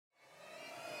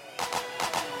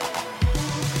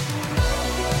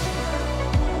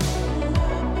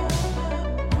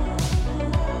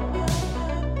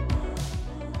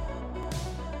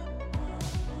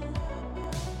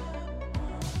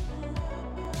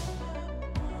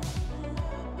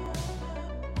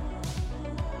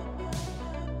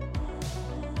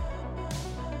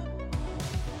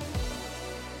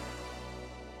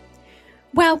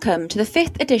Welcome to the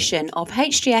 5th edition of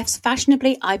HGF's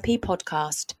Fashionably IP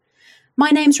podcast. My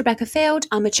name's Rebecca Field.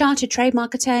 I'm a chartered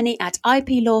trademark attorney at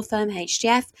IP law firm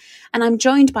HGF, and I'm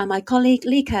joined by my colleague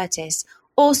Lee Curtis,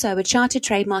 also a chartered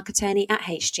trademark attorney at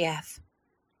HGF.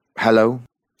 Hello.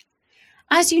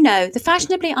 As you know, the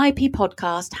Fashionably IP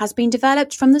podcast has been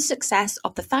developed from the success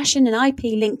of the Fashion and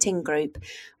IP LinkedIn group,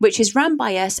 which is run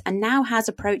by us and now has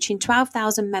approaching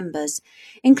 12,000 members,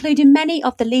 including many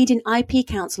of the leading IP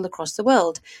counsel across the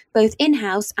world, both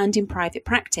in-house and in private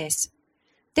practice.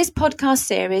 This podcast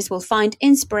series will find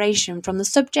inspiration from the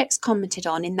subjects commented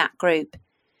on in that group.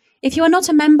 If you are not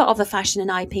a member of the Fashion and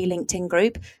IP LinkedIn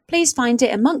group, please find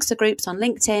it amongst the groups on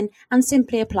LinkedIn and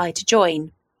simply apply to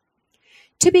join.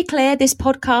 To be clear, this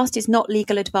podcast is not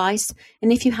legal advice,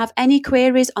 and if you have any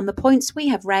queries on the points we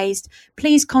have raised,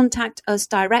 please contact us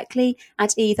directly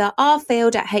at either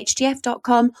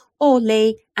rfield@hgf.com or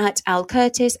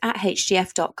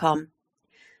lee@alcurtis@hgf.com.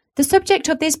 The subject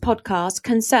of this podcast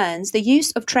concerns the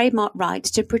use of trademark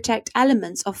rights to protect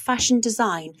elements of fashion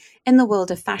design in the world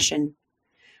of fashion.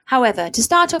 However, to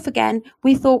start off again,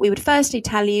 we thought we would firstly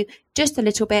tell you just a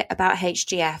little bit about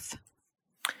HGF.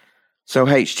 So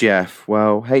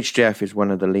HGF is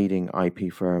one of the leading IP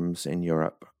firms in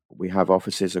Europe. We have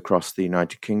offices across the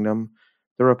United Kingdom,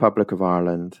 the Republic of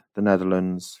Ireland, the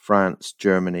Netherlands, France,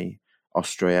 Germany,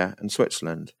 Austria, and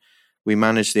Switzerland. We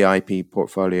manage the IP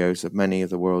portfolios of many of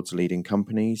the world's leading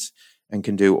companies and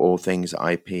can do all things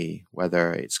IP,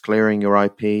 whether it's clearing your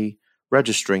IP,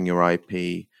 registering your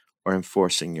IP, or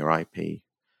enforcing your IP.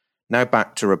 Now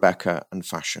back to Rebecca and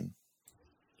fashion.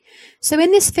 So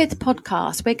in this 5th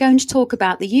podcast, we're going to talk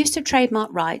about the use of trademark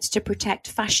rights to protect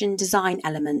fashion design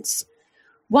elements.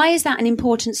 Why is that an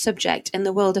important subject in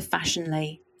the world of fashion,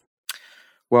 Lee?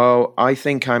 Well, I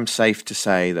think I'm safe to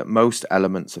say that most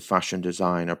elements of fashion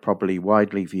design are probably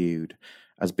widely viewed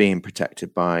as being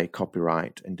protected by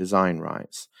copyright and design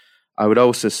rights. I would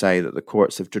also say that the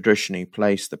courts have traditionally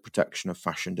placed the protection of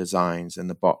fashion designs in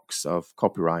the box of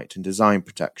copyright and design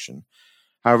protection.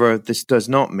 However, this does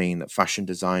not mean that fashion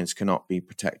designs cannot be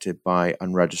protected by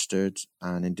unregistered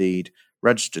and indeed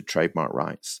registered trademark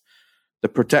rights. The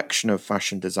protection of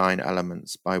fashion design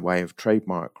elements by way of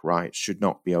trademark rights should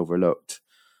not be overlooked.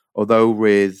 Although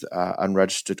with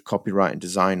unregistered copyright and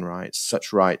design rights,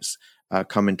 such rights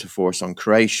come into force on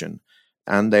creation,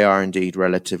 and they are indeed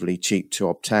relatively cheap to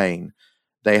obtain,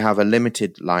 they have a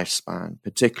limited lifespan,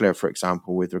 particularly, for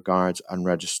example, with regards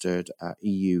unregistered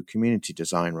EU community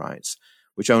design rights,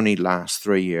 which only lasts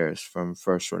 3 years from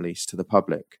first release to the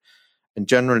public. And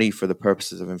generally, for the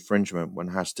purposes of infringement, one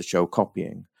has to show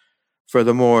copying.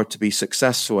 Furthermore, to be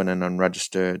successful in an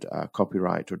unregistered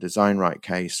copyright or design right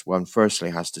case, one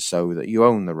firstly has to show that you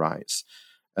own the rights.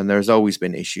 And there's always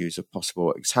been issues of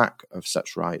possible attack of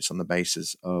such rights on the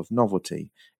basis of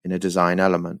novelty in a design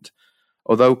element.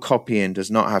 Although copying does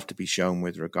not have to be shown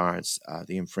with regards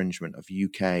the infringement of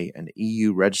UK and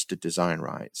EU registered design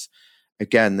rights,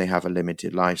 again, they have a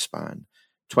limited lifespan,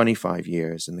 25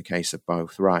 years in the case of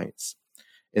both rights.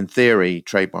 In theory,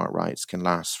 trademark rights can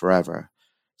last forever.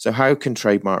 So how can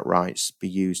trademark rights be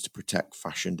used to protect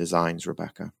fashion designs,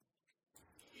 Rebecca?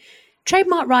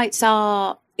 Trademark rights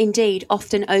are indeed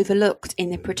often overlooked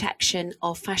in the protection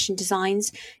of fashion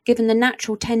designs, given the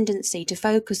natural tendency to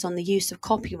focus on the use of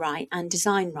copyright and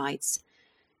design rights.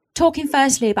 Talking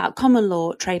firstly about common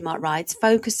law trademark rights,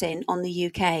 focusing on the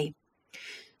UK.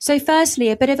 So firstly,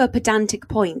 a bit of a pedantic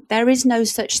point, there is no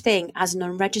such thing as an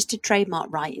unregistered trademark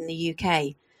right in the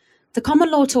UK. The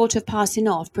common law tort of passing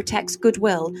off protects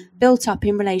goodwill built up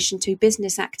in relation to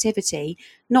business activity,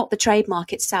 not the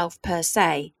trademark itself per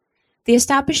se. The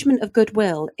establishment of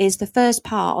goodwill is the first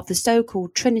part of the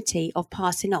so-called trinity of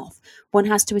passing off one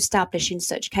has to establish in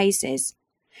such cases.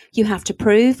 You have to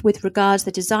prove, with regards to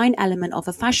the design element of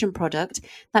a fashion product,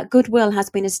 that goodwill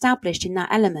has been established in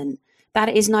that element, that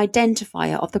it is an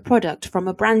identifier of the product from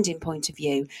a branding point of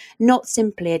view, not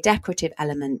simply a decorative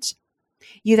element.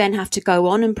 You then have to go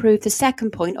on and prove the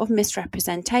second point of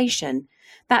misrepresentation,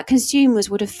 that consumers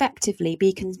would effectively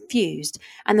be confused,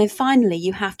 and then finally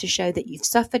you have to show that you've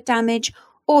suffered damage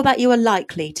or that you are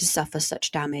likely to suffer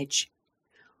such damage.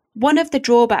 One of the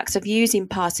drawbacks of using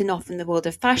passing off in the world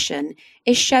of fashion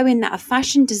is showing that a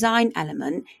fashion design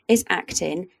element is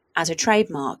acting as a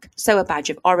trademark, so a badge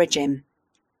of origin.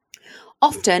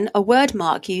 Often, a word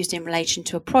mark used in relation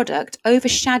to a product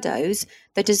overshadows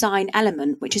the design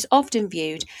element, which is often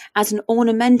viewed as an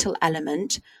ornamental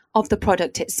element of the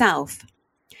product itself.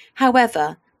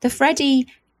 However, the Freddie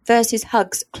versus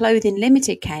Hug's Clothing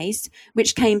Limited case,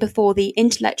 which came before the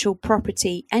Intellectual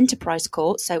Property Enterprise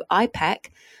Court, so IPEC,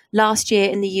 last year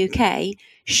in the UK,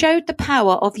 showed the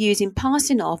power of using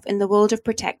passing off in the world of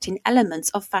protecting elements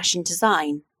of fashion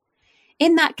design.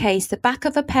 In that case, the back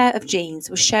of a pair of jeans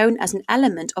was shown as an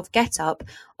element of get-up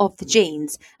of the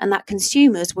jeans, and that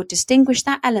consumers would distinguish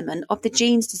that element of the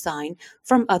jeans design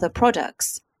from other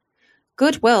products.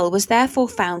 Goodwill was therefore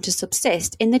found to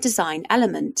subsist in the design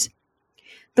element.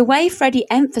 The way Freddie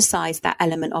emphasised that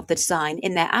element of the design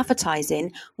in their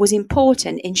advertising was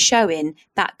important in showing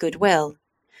that goodwill.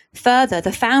 Further,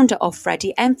 the founder of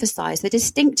Freddie emphasised the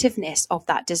distinctiveness of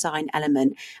that design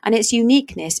element and its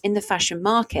uniqueness in the fashion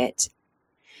market.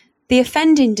 The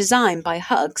offending design by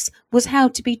Hug's was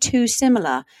held to be too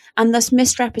similar, and thus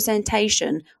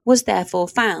misrepresentation was therefore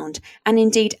found, and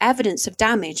indeed evidence of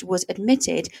damage was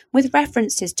admitted with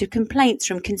references to complaints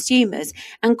from consumers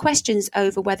and questions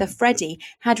over whether Freddie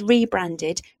had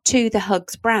rebranded to the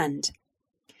Hug's brand.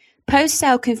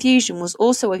 Post-sale confusion was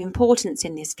also of importance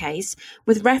in this case,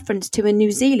 with reference to a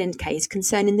New Zealand case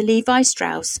concerning the Levi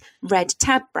Strauss Red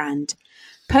Tab brand.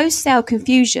 Post-sale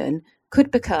confusion could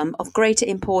become of greater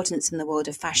importance in the world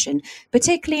of fashion,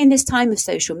 particularly in this time of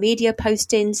social media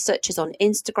postings such as on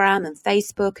Instagram and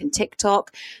Facebook and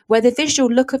TikTok, where the visual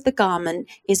look of the garment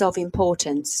is of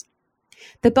importance.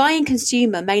 The buying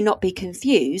consumer may not be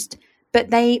confused, but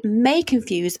they may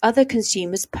confuse other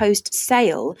consumers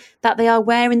post-sale that they are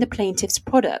wearing the plaintiff's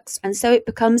products, and so it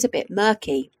becomes a bit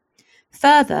murky.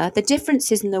 Further, the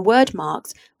differences in the word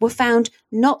marks were found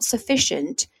not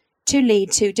sufficient to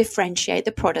lead to differentiate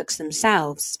the products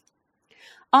themselves.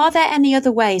 Are there any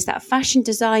other ways that fashion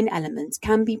design elements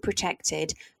can be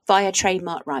protected via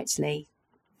trademark rights, Lee?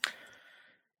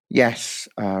 Yes,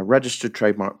 registered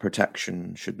trademark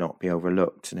protection should not be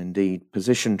overlooked, and indeed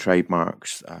position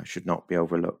trademarks should not be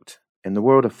overlooked. In the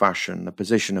world of fashion, the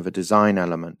position of a design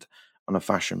element on a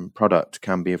fashion product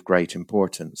can be of great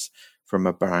importance from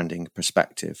a branding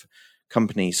perspective.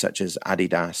 Companies such as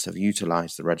Adidas have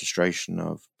utilized the registration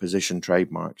of position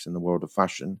trademarks in the world of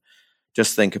fashion.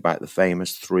 Just think about the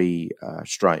famous 3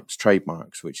 stripes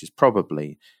trademarks, which is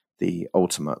probably the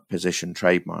ultimate position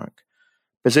trademark.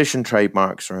 Position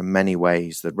trademarks are in many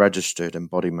ways the registered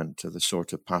embodiment of the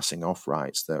sort of passing off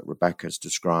rights that Rebecca's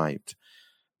described.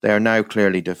 They are now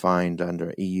clearly defined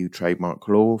under EU trademark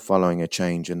law following a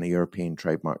change in the European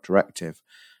Trademark Directive,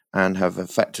 and have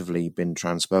effectively been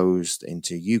transposed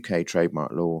into UK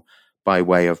trademark law by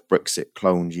way of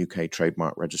Brexit-cloned UK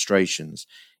trademark registrations,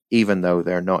 even though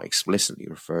they're not explicitly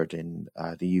referred in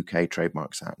the UK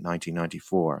Trademarks Act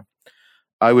 1994.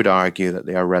 I would argue that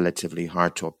they are relatively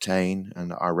hard to obtain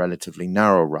and are relatively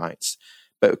narrow rights,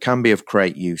 but can be of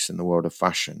great use in the world of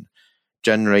fashion.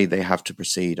 Generally, they have to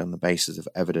proceed on the basis of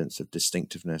evidence of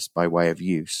distinctiveness by way of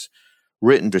use.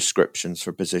 Written descriptions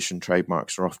for position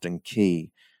trademarks are often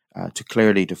key to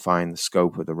clearly define the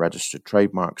scope of the registered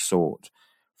trademark sought.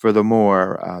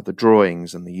 Furthermore, the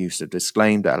drawings and the use of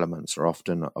disclaimed elements are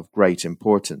often of great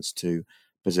importance to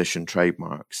position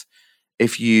trademarks.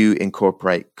 If you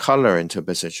incorporate color into a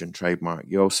position trademark,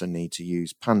 you also need to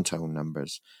use Pantone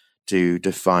numbers to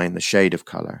define the shade of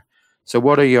color. So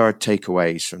what are your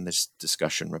takeaways from this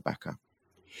discussion, Rebecca?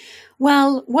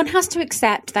 Well, one has to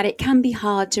accept that it can be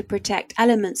hard to protect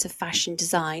elements of fashion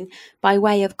design by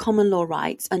way of common law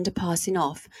rights under passing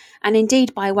off, and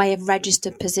indeed by way of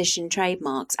registered position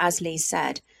trademarks, as Lee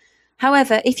said.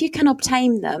 However, if you can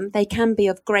obtain them, they can be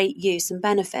of great use and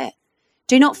benefit.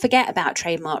 Do not forget about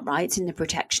trademark rights in the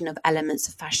protection of elements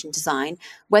of fashion design,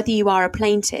 whether you are a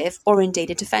plaintiff or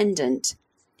indeed a defendant.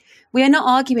 We are not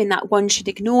arguing that one should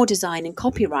ignore design and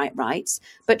copyright rights,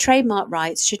 but trademark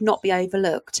rights should not be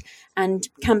overlooked and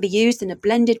can be used in a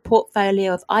blended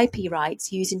portfolio of IP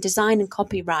rights using design and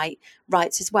copyright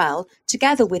rights as well,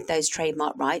 together with those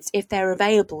trademark rights if they're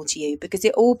available to you, because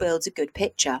it all builds a good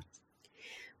picture.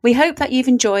 We hope that you've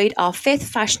enjoyed our 5th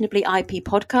Fashionably IP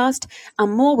podcast,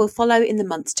 and more will follow in the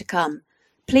months to come.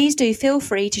 Please do feel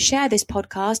free to share this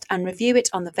podcast and review it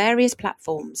on the various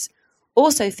platforms.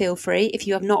 Also feel free, if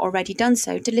you have not already done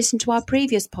so, to listen to our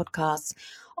previous podcasts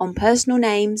on personal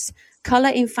names, colour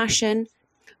in fashion,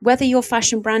 whether your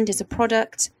fashion brand is a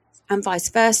product, and vice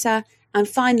versa, and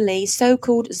finally,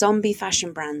 so-called zombie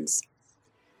fashion brands.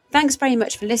 Thanks very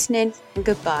much for listening, and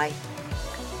goodbye.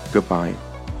 Goodbye.